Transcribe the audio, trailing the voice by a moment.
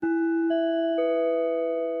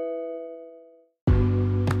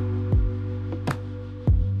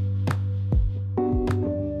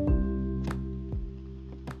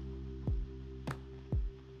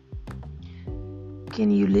Can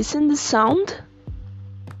you listen the sound?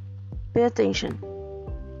 Pay attention.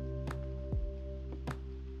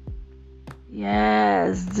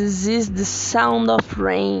 Yes, this is the sound of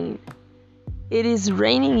rain. It is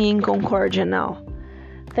raining in Concordia now.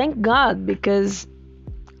 Thank God, because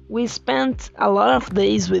we spent a lot of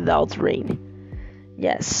days without rain.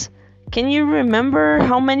 Yes. Can you remember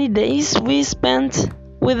how many days we spent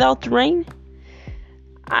without rain?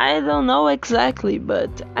 I don't know exactly, but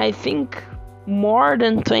I think more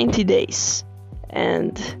than 20 days.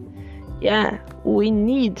 And yeah, we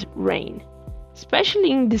need rain,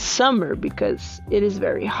 especially in the summer, because it is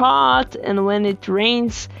very hot, and when it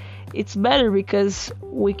rains, it's better because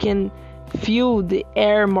we can feel the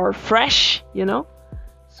air more fresh,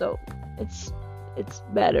 So it's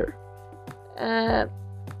better.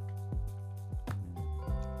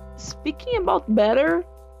 Speaking about better,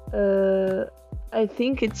 I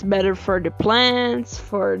think it's better for the plants,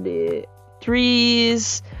 for the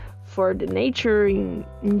trees, for the nature in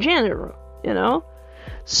general,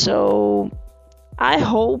 So I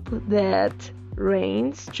hope that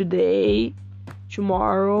rains today,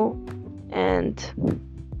 tomorrow, and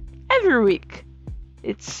every week.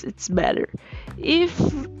 It's better. If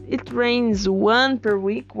it rains one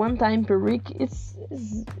time per week, it's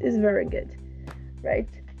very good, right?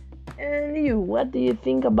 And you, what do you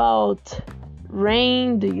think about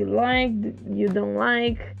rain? Do you like? You don't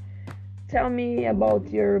like? Tell me about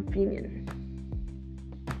your opinion.